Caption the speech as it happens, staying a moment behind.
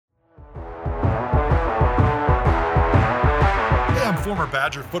former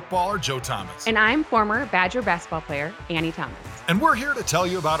Badger footballer Joe Thomas. And I'm former Badger basketball player Annie Thomas. And we're here to tell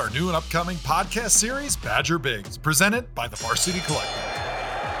you about our new and upcoming podcast series, Badger Bigs, presented by the Varsity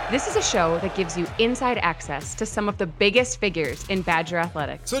Collective. This is a show that gives you inside access to some of the biggest figures in Badger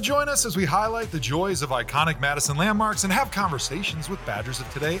athletics. So join us as we highlight the joys of iconic Madison landmarks and have conversations with Badgers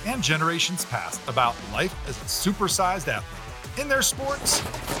of today and generations past about life as a supersized athlete in their sports,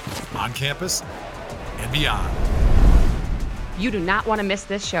 on campus, and beyond. You do not want to miss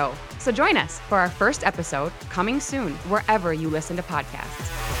this show. So join us for our first episode, coming soon, wherever you listen to podcasts.